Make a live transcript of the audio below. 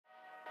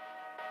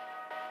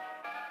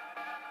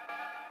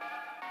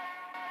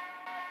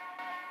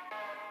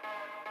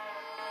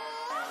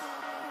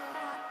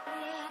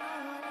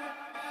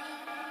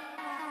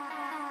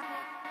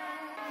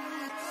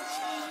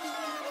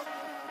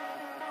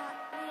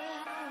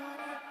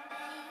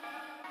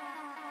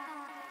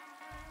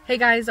Hey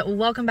guys,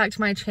 welcome back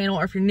to my channel,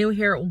 or if you're new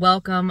here,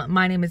 welcome.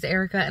 My name is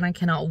Erica and I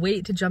cannot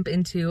wait to jump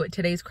into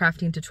today's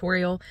crafting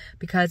tutorial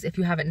because if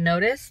you haven't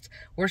noticed,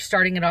 we're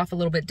starting it off a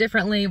little bit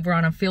differently. We're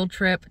on a field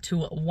trip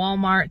to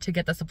Walmart to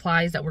get the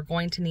supplies that we're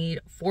going to need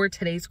for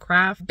today's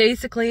craft.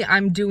 Basically,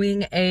 I'm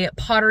doing a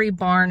Pottery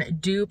Barn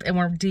dupe and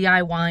we're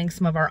DIYing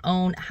some of our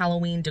own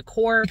Halloween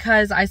decor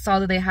because I saw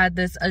that they had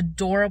this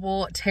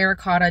adorable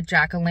terracotta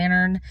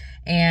jack-o'-lantern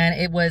and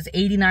it was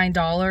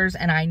 $89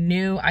 and I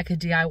knew I could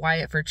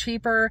DIY it for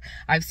cheaper.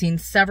 I've seen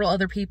several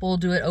other people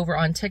do it over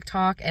on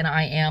TikTok and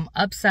I am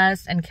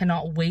obsessed and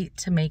cannot wait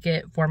to make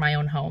it for my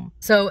own home.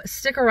 So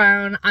stick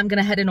around. I'm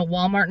gonna head into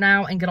Walmart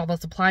now and get all the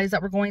supplies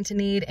that we're going to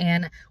need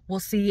and we'll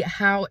see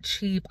how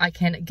cheap I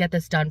can get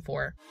this done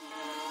for.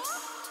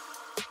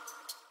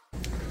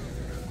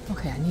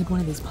 Okay, I need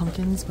one of these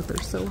pumpkins, but they're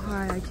so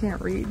high I can't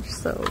reach.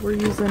 So we're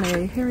using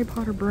a Harry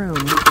Potter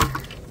broom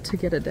to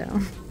get it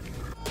down.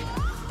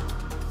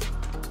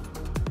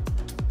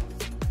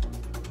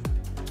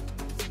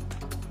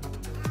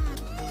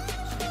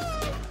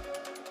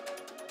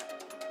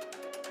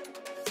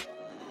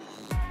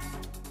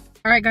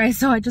 All right guys,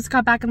 so I just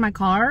got back in my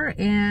car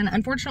and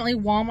unfortunately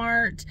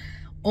Walmart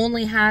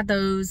only had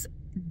those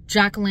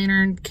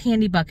jack-o'-lantern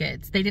candy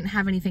buckets. They didn't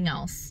have anything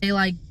else. They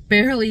like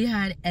barely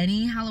had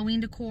any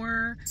Halloween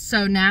decor.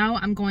 So now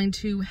I'm going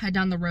to head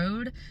down the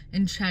road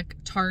and check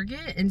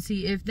Target and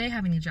see if they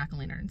have any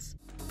jack-o'-lanterns.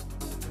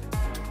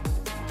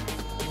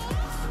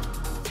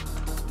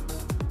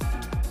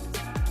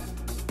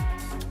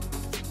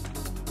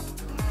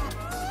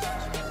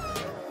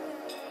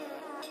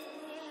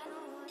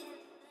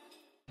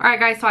 All right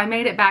guys, so I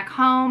made it back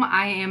home.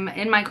 I am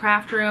in my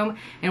craft room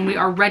and we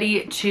are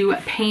ready to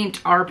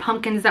paint our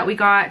pumpkins that we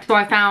got. So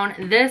I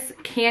found this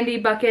candy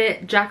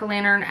bucket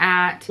jack-o'-lantern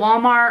at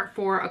Walmart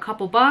for a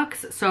couple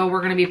bucks. So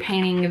we're gonna be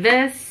painting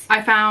this.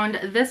 I found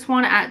this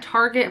one at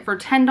Target for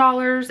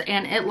 $10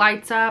 and it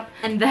lights up.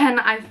 And then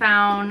I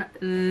found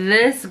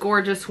this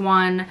gorgeous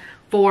one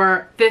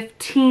for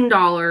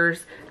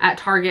 $15 at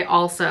Target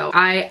also.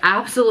 I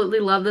absolutely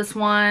love this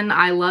one.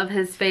 I love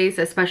his face,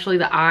 especially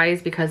the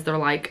eyes because they're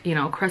like, you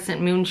know, crescent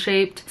moon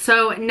shaped.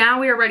 So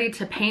now we are ready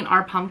to paint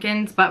our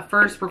pumpkins, but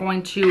first we're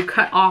going to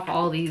cut off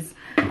all these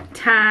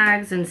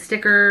tags and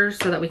stickers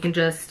so that we can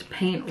just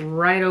paint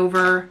right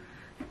over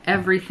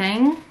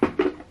everything.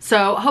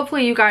 So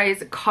hopefully you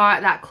guys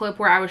caught that clip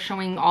where I was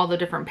showing all the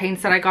different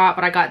paints that I got,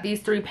 but I got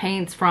these 3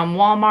 paints from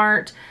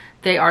Walmart.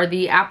 They are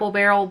the Apple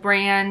Barrel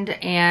brand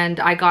and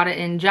I got it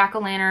in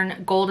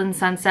Jack-o'-lantern, Golden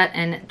Sunset,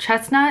 and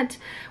Chestnut.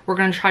 We're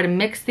gonna try to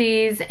mix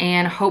these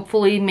and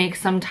hopefully make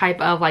some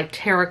type of like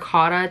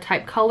terracotta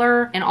type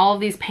color. And all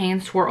of these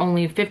paints were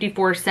only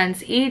 54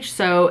 cents each,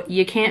 so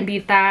you can't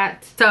beat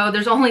that. So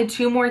there's only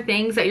 2 more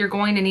things that you're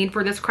going to need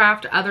for this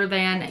craft other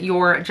than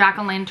your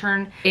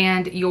jack-o'-lantern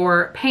and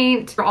your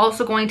paint. You're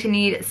also going to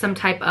need some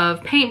type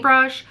of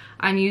paintbrush.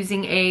 I'm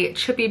using a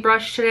chippy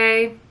brush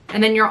today.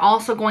 And then you're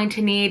also going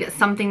to need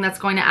something that's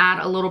going to add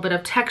a little bit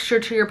of texture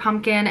to your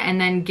pumpkin and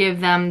then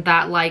give them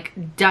that like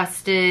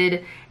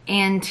dusted,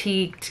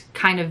 antiqued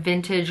kind of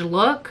vintage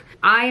look.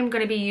 I am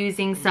going to be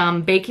using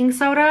some baking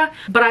soda,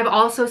 but I've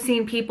also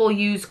seen people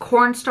use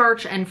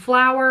cornstarch and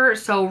flour.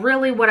 So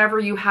really whatever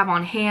you have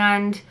on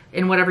hand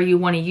and whatever you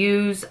want to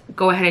use,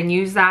 go ahead and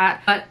use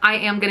that. But I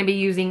am going to be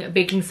using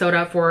baking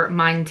soda for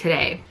mine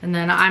today. And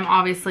then I'm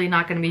obviously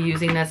not going to be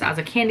using this as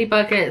a candy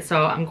bucket,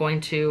 so I'm going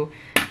to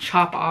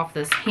chop off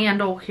this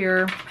handle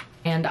here.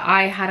 And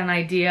I had an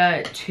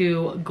idea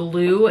to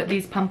glue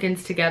these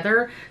pumpkins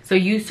together. So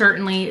you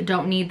certainly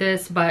don't need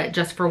this, but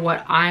just for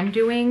what I'm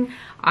doing,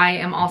 I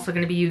am also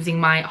going to be using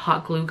my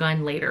hot glue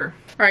gun later.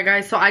 All right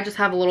guys, so I just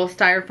have a little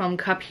styrofoam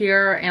cup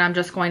here and I'm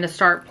just going to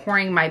start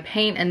pouring my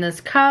paint in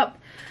this cup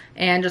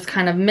and just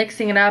kind of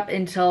mixing it up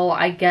until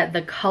I get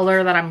the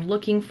color that I'm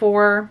looking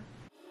for.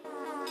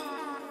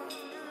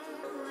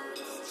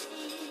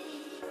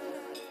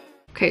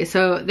 Okay,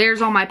 so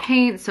there's all my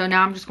paint. So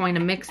now I'm just going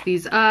to mix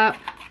these up.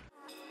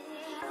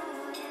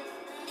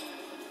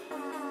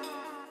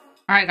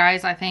 All right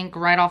guys, I think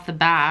right off the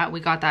bat,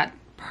 we got that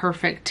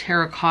perfect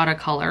terracotta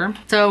color.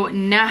 So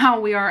now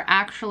we are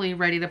actually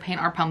ready to paint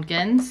our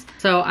pumpkins.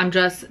 So I'm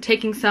just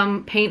taking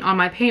some paint on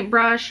my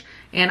paintbrush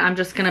and I'm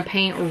just gonna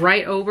paint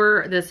right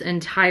over this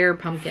entire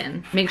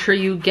pumpkin. Make sure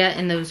you get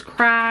in those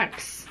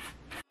cracks.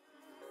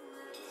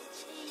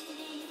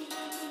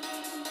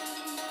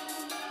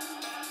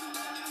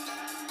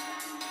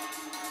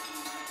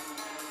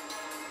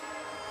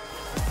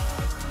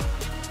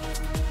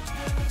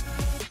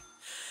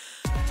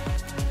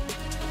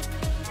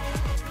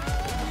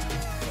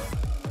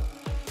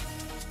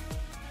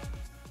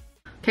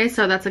 Okay,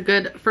 so that's a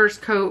good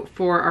first coat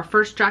for our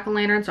first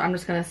jack-o'-lantern. So I'm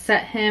just gonna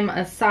set him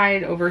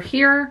aside over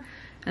here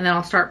and then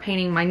I'll start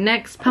painting my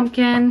next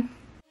pumpkin.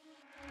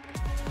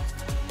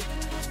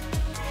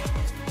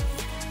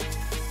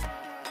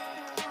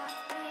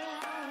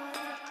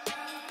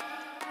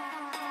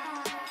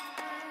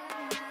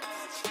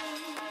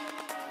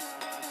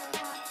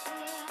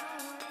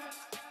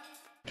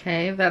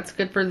 Okay, that's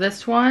good for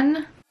this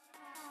one.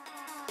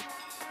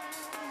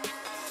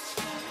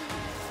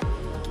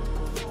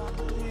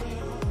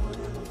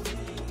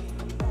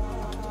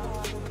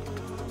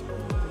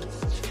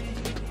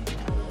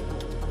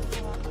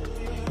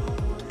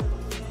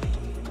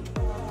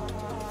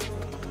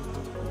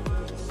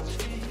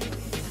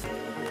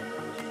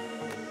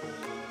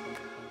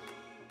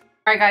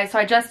 Alright guys, so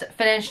I just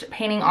finished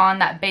painting on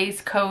that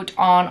base coat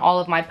on all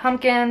of my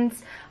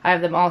pumpkins. I have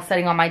them all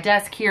sitting on my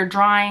desk here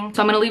drying.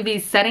 So I'm gonna leave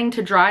these setting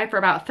to dry for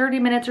about 30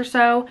 minutes or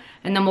so,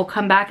 and then we'll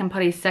come back and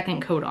put a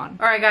second coat on.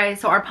 All right guys,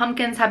 so our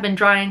pumpkins have been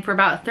drying for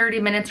about 30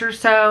 minutes or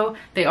so.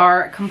 They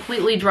are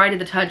completely dry to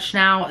the touch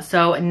now,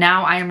 so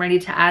now I am ready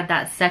to add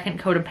that second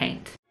coat of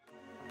paint.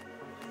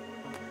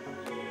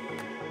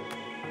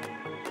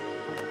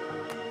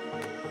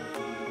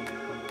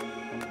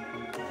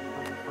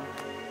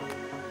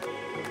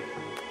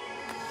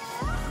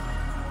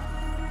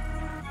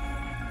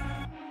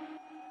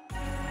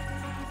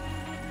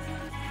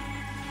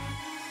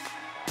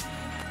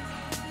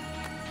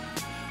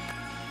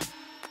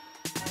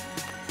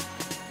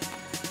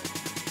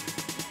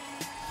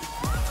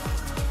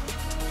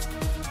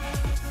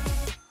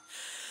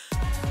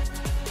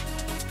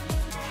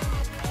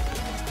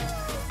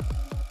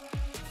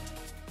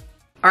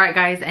 All right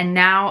guys, and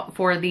now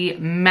for the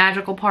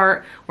magical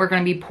part, we're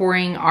gonna be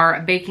pouring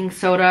our baking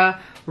soda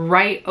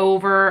right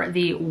over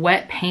the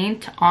wet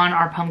paint on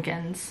our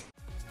pumpkins.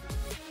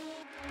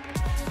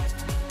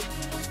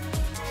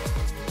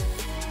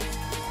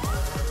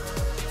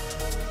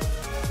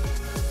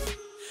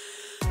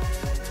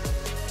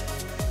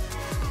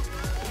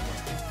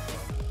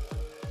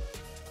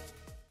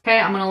 Okay,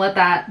 I'm gonna let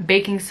that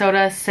baking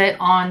soda sit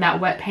on that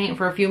wet paint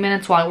for a few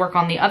minutes while I work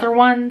on the other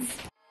ones.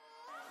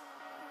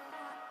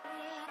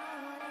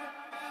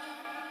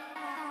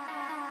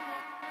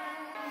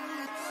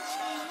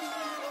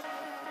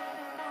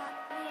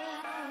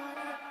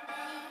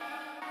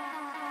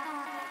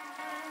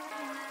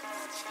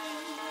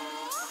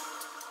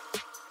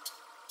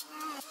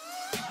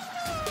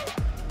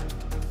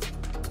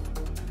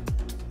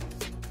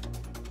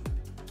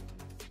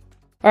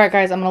 All right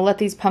guys, I'm gonna let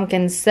these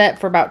pumpkins set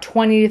for about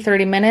 20 to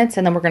 30 minutes,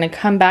 and then we're gonna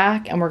come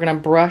back and we're gonna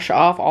brush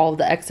off all of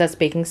the excess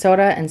baking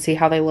soda and see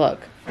how they look.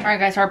 All right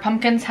guys, our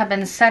pumpkins have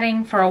been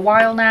setting for a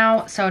while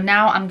now, so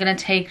now I'm gonna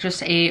take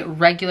just a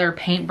regular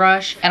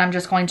paintbrush and I'm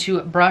just going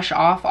to brush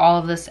off all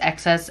of this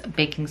excess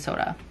baking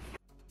soda.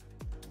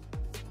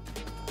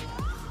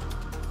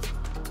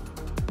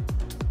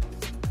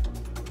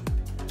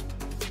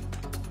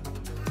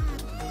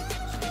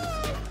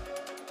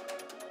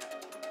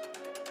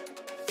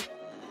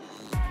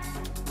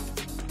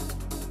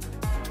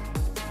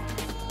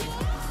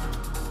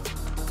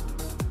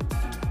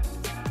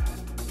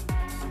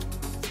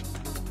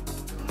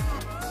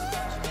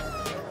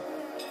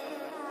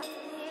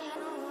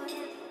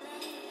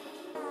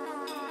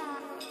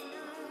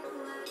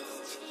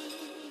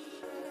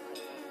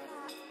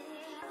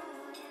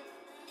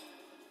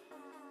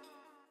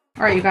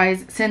 All right, you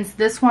guys, since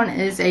this one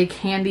is a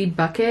candy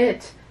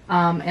bucket,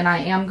 and I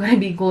am going to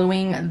be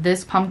gluing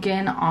this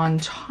pumpkin on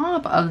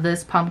top of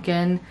this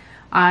pumpkin,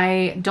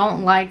 I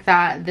don't like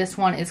that this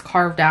one is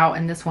carved out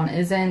and this one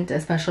isn't,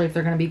 especially if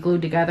they're going to be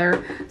glued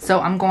together. So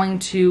I'm going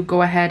to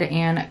go ahead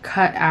and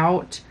cut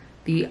out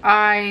the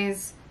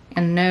eyes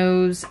and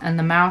nose and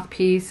the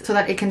mouthpiece so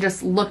that it can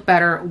just look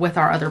better with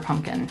our other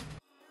pumpkin.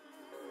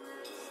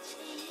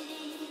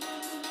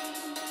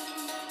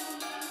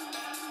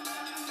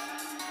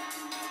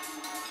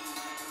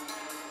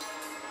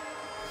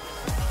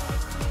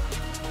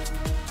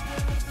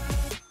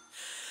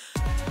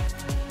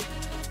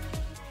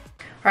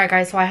 Alright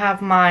guys, so I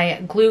have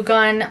my glue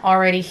gun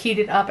already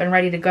heated up and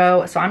ready to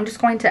go. So I'm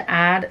just going to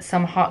add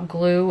some hot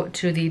glue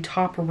to the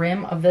top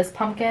rim of this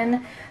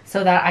pumpkin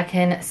so that I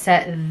can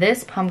set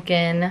this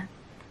pumpkin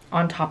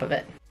on top of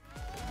it.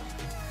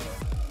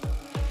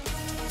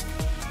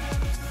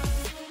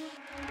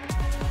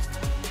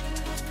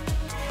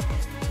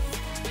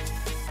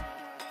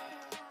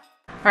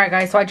 Alright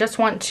guys, so I just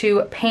want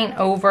to paint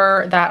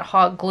over that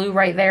hot glue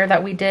right there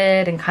that we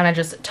did and kind of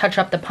just touch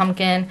up the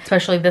pumpkin,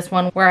 especially this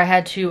one where I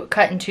had to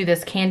cut into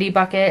this candy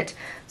bucket.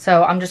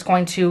 So I'm just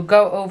going to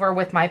go over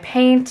with my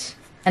paint,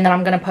 and then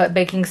I'm going to put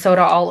baking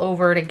soda all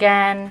over it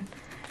again,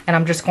 and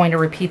I'm just going to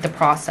repeat the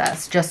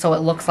process just so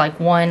it looks like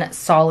one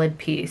solid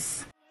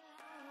piece.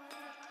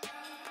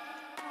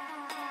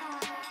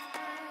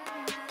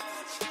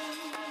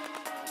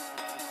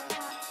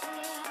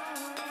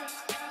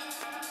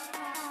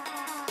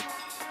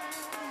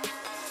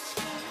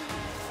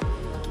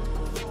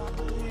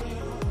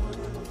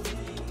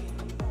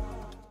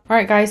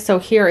 Alright guys, so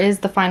here is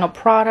the final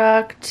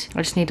product.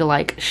 I just need to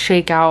like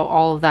shake out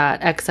all of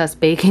that excess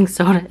baking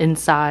soda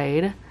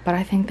inside. But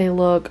I think they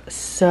look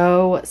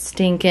so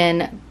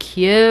stinking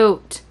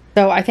cute.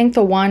 So I think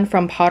the one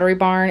from Pottery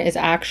Barn is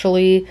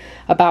actually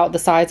about the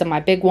size of my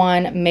big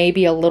one,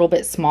 maybe a little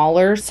bit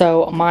smaller.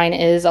 So mine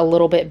is a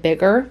little bit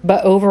bigger.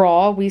 But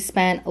overall, we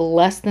spent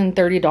less than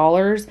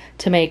 $30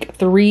 to make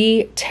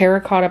 3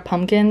 terracotta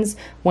pumpkins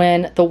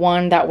when the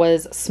one that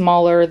was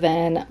smaller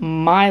than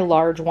my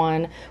large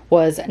one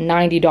was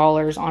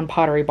 $90 on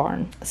Pottery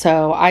Barn.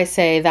 So I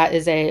say that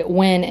is a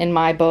win in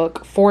my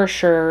book for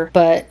sure.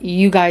 But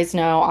you guys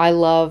know I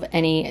love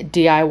any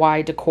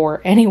DIY decor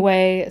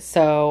anyway,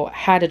 so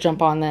had to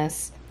jump on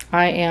this.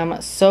 I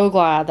am so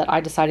glad that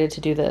I decided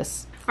to do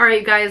this.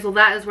 Alright guys, well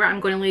that is where I'm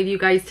going to leave you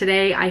guys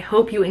today. I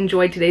hope you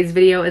enjoyed today's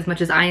video as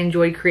much as I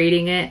enjoyed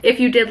creating it. If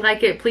you did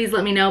like it, please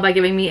let me know by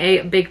giving me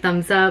a big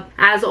thumbs up.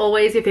 As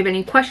always, if you have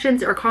any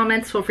questions or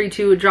comments, feel free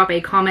to drop a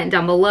comment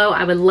down below.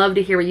 I would love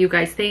to hear what you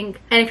guys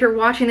think. And if you're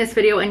watching this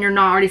video and you're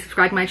not already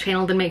subscribed to my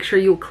channel, then make sure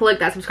you click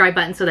that subscribe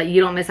button so that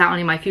you don't miss out on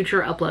any of my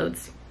future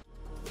uploads.